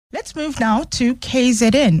Let's move now to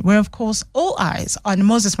KZN, where, of course, all eyes on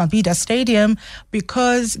Moses Mabhida Stadium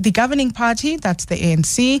because the governing party, that's the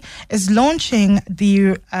ANC, is launching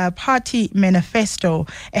the party manifesto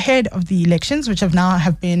ahead of the elections, which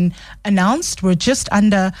have been announced. We're just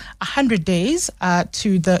under 100 days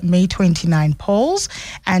to the May 29 polls.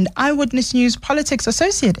 And Eyewitness News Politics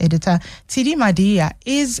Associate Editor Tidi Madia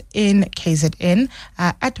is in KZN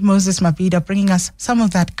at Moses Mabhida, bringing us some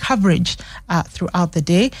of that coverage throughout the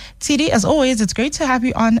day. Tidi, as always, it's great to have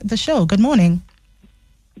you on the show. Good morning.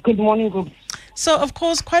 Good morning, Group. So, of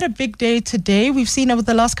course, quite a big day today. We've seen over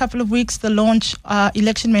the last couple of weeks the launch,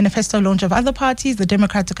 election manifesto launch of other parties, the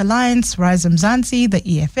Democratic Alliance, Rise Mzansi, the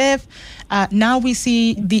EFF. Now we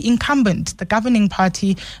see the incumbent, the governing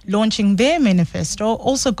party, launching their manifesto,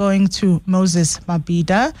 also going to Moses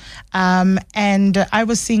Mabhida. And I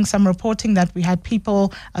was seeing some reporting that we had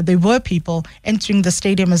people, there were people entering the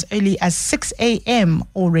stadium as early as 6 a.m.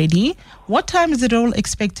 already. What time is it all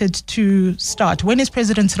expected to start? When is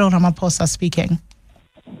President Cyril Ramaphosa speaking?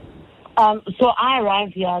 So I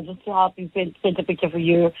arrived here just to help you paint a picture for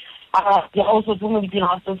you. There also somewhere between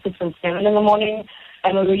 6 and 7 in the morning,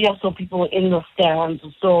 and already I saw people in the stands.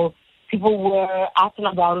 So people were out and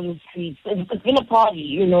about in the streets. It's been a party,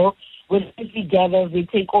 you know, where they gather, they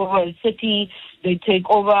take over a city, they take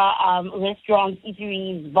over restaurants,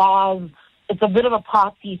 eateries, bars. It's a bit of a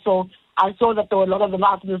party. So I saw that there were a lot of them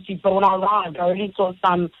out in the streets, but when I arrived, I already saw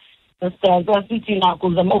some the stairs. I see you now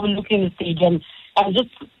because I'm overlooking the stadium, and just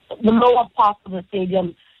the lower parts of the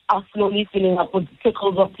stadium are slowly filling up with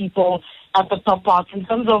trickles of people at the top part. In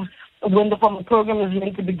terms of when the formal program is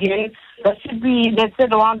going to begin, that should be, they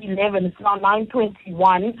said around 11. It's now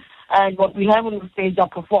 9:21, and what we have on the stage are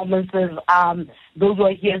performances. Those who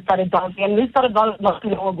are here started dancing, and they started dancing not too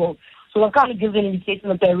long ago. So that kind of gives an indication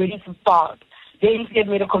that they're ready to start. The ANC had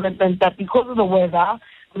made a commitment that because of the weather,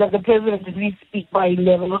 that the president at least speak by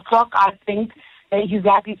 11 o'clock. I think that he's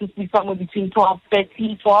likely to speak somewhere between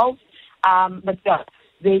 12:30, 12. But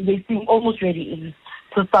they seem almost ready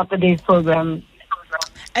to start the day's program.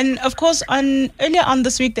 And of course, earlier on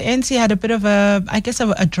this week, the ANC had a bit of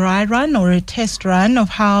a dry run or a test run of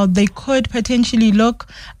how they could potentially look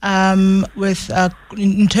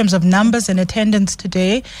in terms of numbers and attendance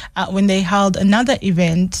today when they held another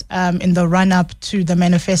event in the run-up to the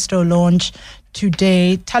manifesto launch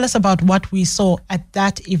today. Tell us about what we saw at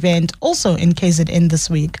that event, also in KZN this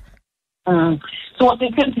week. So what they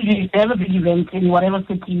tend to do is they have a big event in whatever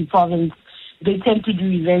city, province. They tend to do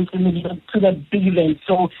events in the lead up to the big event.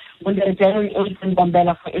 So when they're January 8th in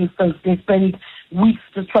Bombela, for instance, they spend weeks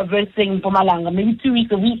just traversing Mpumalanga, maybe 2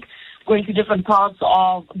 weeks a week, going to different parts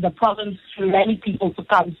of the province to rally people to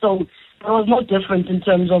come. So it was no different in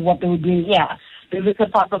terms of what they were doing here. They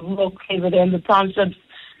visited parts of rural KZN in the townships.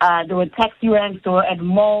 There were taxi ranks, they were at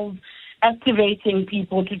malls, activating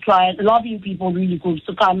people to try, lobbying people really good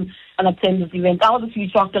to come and attend this event. I was actually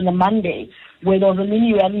shocked on the Monday where there was a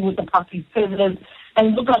mini rally with the party's president, and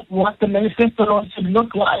it looked like what the manifesto launch should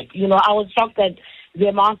look like. You know, I was shocked at the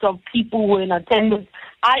amount of people who were in attendance.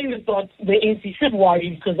 I even thought the ANC should worry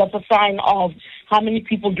because that's a sign of how many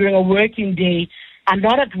people during a working day are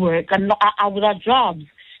not at work and are without jobs.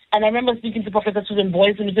 And I remember speaking to Professor Susan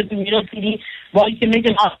Boyce, and he said to me, you know, TD, while you can make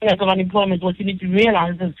an argument of unemployment, what you need to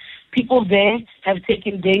realize is people there have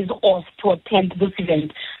taken days off to attend this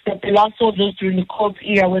event. That they last saw this during the court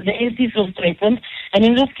era where the ANC was threatened, and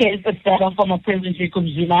in this case, it's that of former President Jacob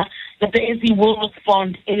Zuma, that the ANC will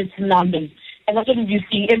respond in its numbers. And that's what you're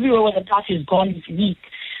seeing everywhere where the party has gone this week.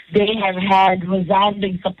 They have had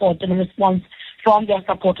resounding support and a response from their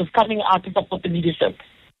supporters coming out to support the leadership.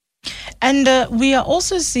 And we are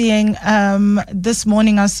also seeing this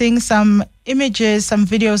morning, I was seeing some images, some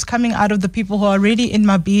videos coming out of the people who are already in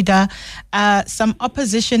Mabhida, some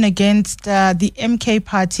opposition against the MK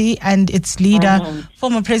party and its leader,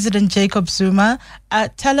 former President Jacob Zuma.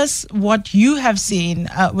 Tell us what you have seen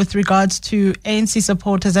with regards to ANC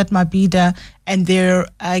supporters at Mabhida and their,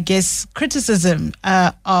 I guess, criticism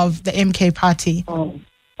of the MK party.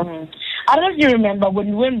 I don't know if you remember when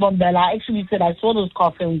we were in Bombela, I actually said I saw those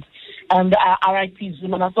coffins and RIP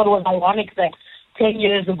Zuma, and I thought it was ironic that 10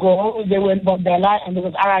 years ago they were in Bombela and there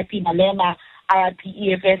was RIP Malema, RIP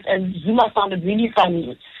EFS, and Zuma sounded really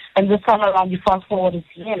funny. And this time around, you fast forward, it's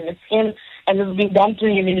him, and it's been done to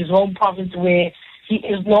him in his home province where he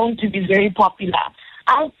is known to be very popular.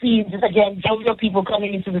 I've seen, just again, jovial people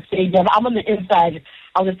coming into the stadium. I'm on the inside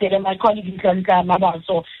of the stadium. My colleague in Kanka, Mama,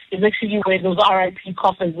 so it's actually where those RIP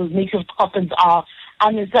coffins, those makeshift coffins are.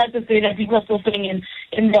 I'm excited to say that people are still putting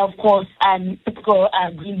in there, of course, typical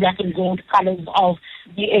green, black, and gold colors of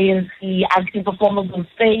the ANC. I've seen performers on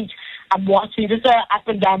stage. I'm watching just an up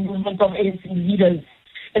and down movement of ANC leaders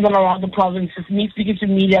in and around the provinces, me speaking to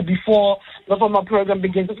media before the formal program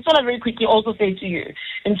begins. I just want to very quickly also say to you,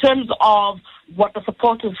 in terms of what the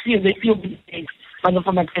supporters feel, they feel mistakes by the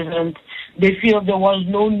former president. They feel there was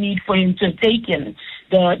no need for him to have taken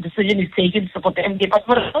the decision he's taken to support the MK.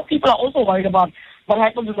 But a lot of people are also worried about what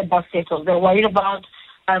happens when the dust settles. They're worried about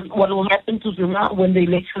what will happen to Zuma when the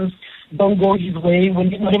elections don't go his way,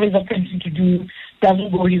 when whatever he's attempting to do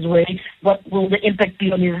doesn't go his way. What will the impact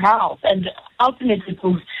be on his health? And ultimately,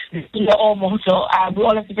 folks, they're all mortal. We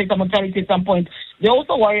all have to take some mortality at some point. They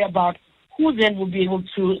also worry about who then will be able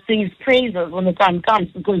to sing his praises when the time comes,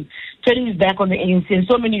 because turning his back on the ANC and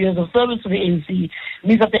so many years of service to the ANC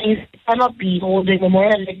means that the ANC cannot be holding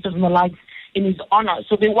memorial lectures and the likes in his honor.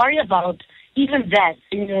 So they worry about even that,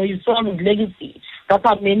 his sort of legacy. That's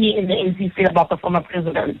how many in the ANC feel about the former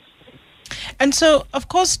president. And so, of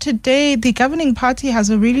course, today the governing party has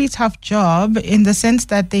a really tough job in the sense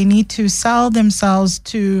that they need to sell themselves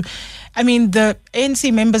to, the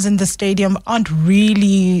ANC members in the stadium aren't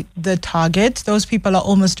really the target. Those people are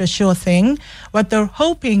almost a sure thing. What they're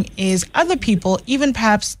hoping is other people, even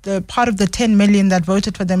perhaps the part of the 10 million that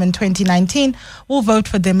voted for them in 2019, will vote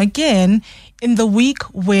for them again in the week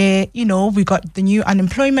where, we got the new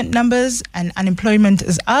unemployment numbers and unemployment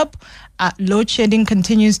is up. Load shedding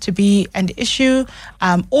continues to be an issue.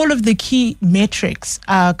 All of the key metrics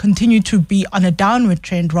continue to be on a downward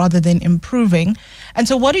trend rather than improving. And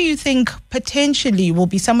so what do you think potentially will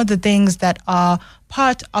be some of the things that are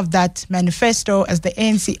part of that manifesto as the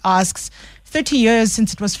ANC asks 30 years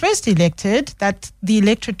since it was first elected that the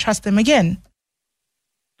electorate trust them again?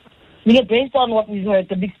 Based on what we've heard,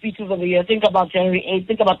 the big speeches of the year, think about January 8th,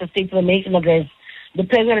 think about the State of the Nation address. The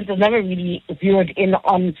president has never really zeroed in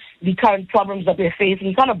on the current problems that we're facing.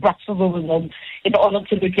 He kind of brushes over them in order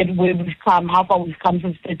to look at where we've come, how far we've come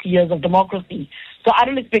since 30 years of democracy. So I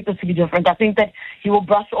don't expect this to be different. I think that he will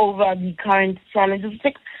brush over the current challenges,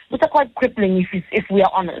 which are quite crippling if we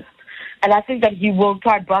are honest. And I think that he will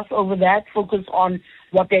try to brush over that, focus on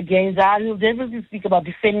what their gains are. He'll definitely speak about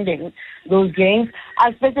defending those gains. I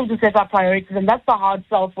expect him to set our priorities, and that's the hard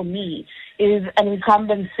sell for me, is an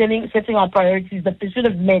incumbent setting our priorities that they should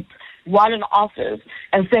have met while in office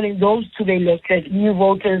and selling those to the electorate, new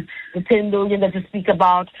voters, the 10 million that you speak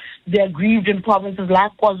about. They're grieved in provinces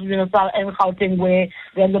like KwaZulu-Natal and Gauteng where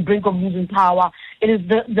they're on the brink of losing power. It is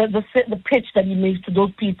the pitch that he makes to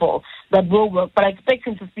those people that will work. But I expect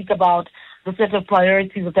him to speak about the set of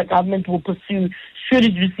priorities that the government will pursue should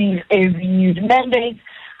it receive a renewed mandate.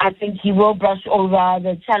 I think he will brush over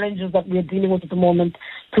the challenges that we're dealing with at the moment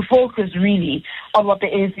to focus really on what the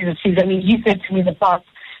ANC has achieved. He said to me in the past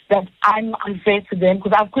that I'm unfair to them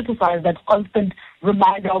because I've criticized that constant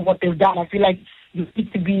reminder of what they've done. I feel like you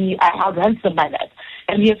need to be held ransom by that.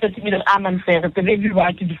 And he has said to me that I'm unfair, that they have every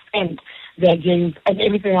right to defend their gains and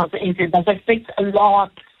everything else the ANC does. I expect a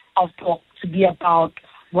lot of talk to be about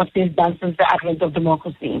what they've done since the advent of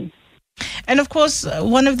democracy. And of course,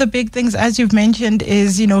 one of the big things, as you've mentioned,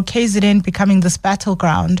 is, KZN becoming this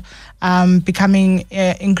battleground, becoming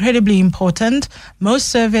incredibly important. Most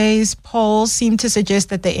surveys, polls seem to suggest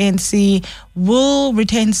that the ANC will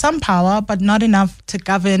retain some power, but not enough to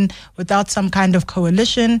govern without some kind of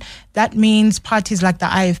coalition. That means parties like the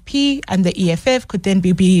IFP and the EFF could then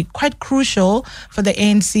be quite crucial for the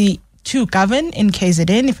ANC to govern in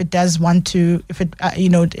KZN if it does want to, if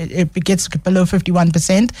it gets below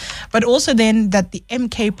 51%, but also then that the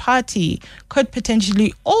MK party could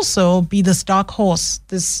potentially also be this dark horse,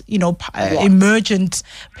 this, emergent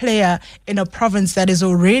player in a province that is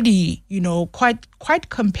already, quite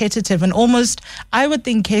competitive. And almost, I would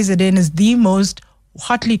think KZN is the most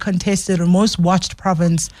hotly contested or most watched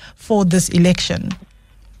province for this election.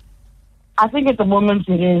 I think at the moment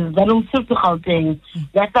it is. That will shift to Gauteng.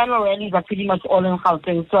 Their final rallies are pretty much all in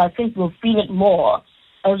Gauteng, so I think we'll feel it more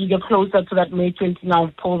as we get closer to that May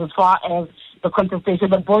 29th poll as far as the contestation.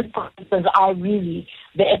 But both provinces are really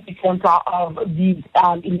the epicenter of these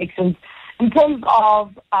elections. In terms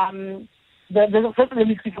of first let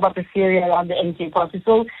me speak about the theory around the ANC party.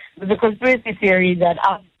 So there's a conspiracy theory that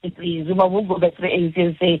ultimately Zuma will go back to the ANC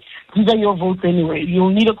and say, these are your votes anyway. You'll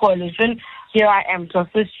need a coalition. Here I am to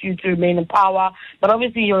assist you to remain in power. But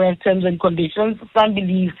obviously you have terms and conditions. Some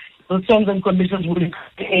believe those terms and conditions will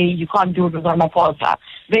say you can't do it without my partner.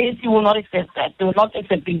 The ANC will not accept that. They will not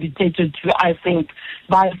accept being dictated to, I think,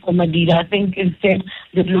 by a former leader. I think instead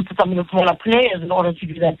they'd look to some of the smaller players in order to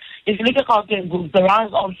do that. If you look at Gauteng groups, the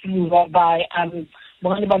rounds of by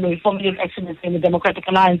Mohani Baloyi, formerly of Action in the Democratic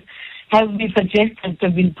Alliance, has been suggested to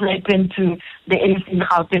have been played into the ANC in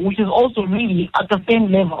Gauteng, which is also really at the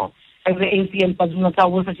same level as the ANC and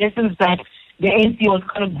KwaZulu-Natal were suggestions that the ANC was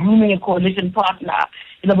kind of grooming a coalition partner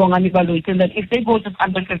in the Bongani Baloit, and that if they go just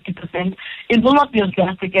under 50%, it will not be as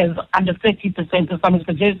drastic as under 30%, as some have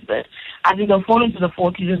suggested. I think they'll fall into the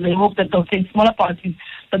 40s, and they hope that they'll take smaller parties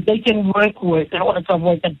that they can work with in order to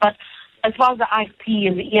avoid that. But as far as the IFP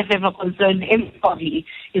and the EFF are concerned, everybody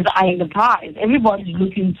is eyeing the prize. Everybody's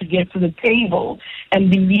looking to get to the table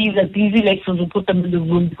and believe that these elections will put them in the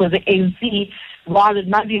room, because the ANC, while it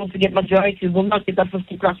might be able to get majorities, will not get that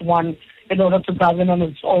 50+1 in order to govern on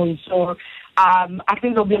its own. So I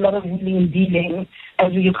think there'll be a lot of wheeling and dealing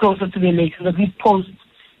as we get closer to the elections, at least post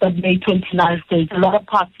that May 29th date. A lot of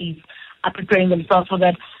parties are preparing themselves for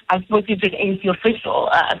that. I spoke to an ANC official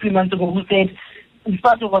a few months ago who said, in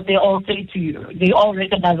spite of what they all say to you, they all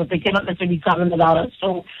recognize that they cannot necessarily govern without us.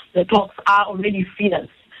 So the talks are already fierce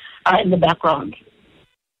in the background.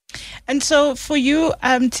 And so for you,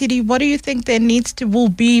 Tidi, what do you think there will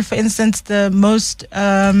be, for instance, the most,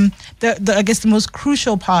 I guess the most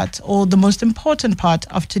crucial part or the most important part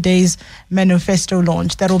of today's manifesto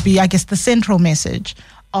launch? That will be, I guess, the central message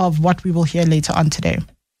of what we will hear later on today.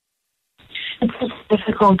 It's a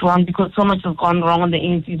difficult one because so much has gone wrong on the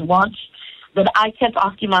ANC's watch that I kept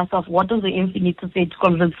asking myself, what does the ANC need to say to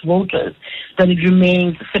convince voters that it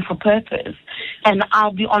remains fit for purpose? And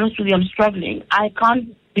I'll be honest with you, I'm struggling. I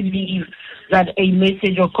can't believe that a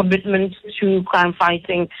message or commitment to crime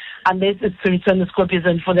fighting, unless it's to return the Scorpions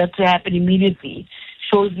and for that to happen immediately,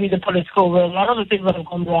 shows me the political will. A lot of the things that have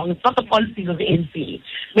gone wrong, it's not the policies of the ANC.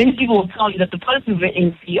 Many people will tell you that the policies of the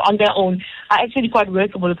ANC on their own are actually quite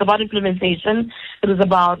workable. It's about implementation. It is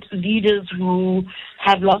about leaders who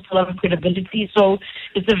have lost a lot of credibility. So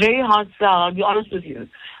it's a very hard sell, I'll be honest with you.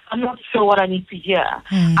 I'm not sure what I need to hear.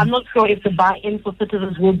 I'm not sure if the buy-in for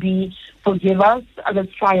citizens will be forgive us,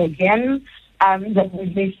 let's try again, that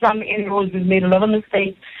we've made some inroads, we've made a lot of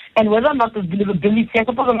mistakes, and whether or not the believability, I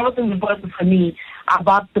suppose a lot of things important for me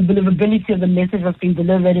about the believability of the message that's being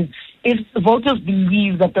delivered is if the voters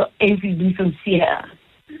believe that the ANC is being sincere,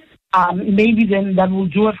 maybe then that will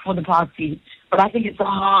do it for the party. But I think it's a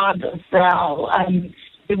hard sell.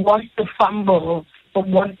 They watch the fumble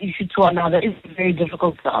from one issue to another. It's a very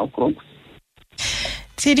difficult sell, folks.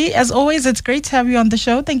 Tidi, as always, it's great to have you on the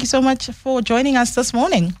show. Thank you so much for joining us this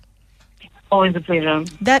morning. Always a pleasure.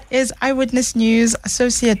 That is Eyewitness News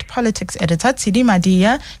Associate Politics Editor, Tidi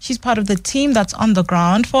Madia. She's part of the team that's on the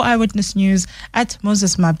ground for Eyewitness News at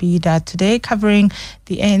Moses Mabhida today, covering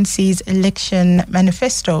the ANC's election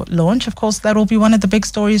manifesto launch. Of course, that will be one of the big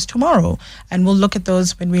stories tomorrow, and we'll look at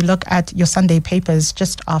those when we look at your Sunday papers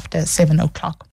just after 7 o'clock.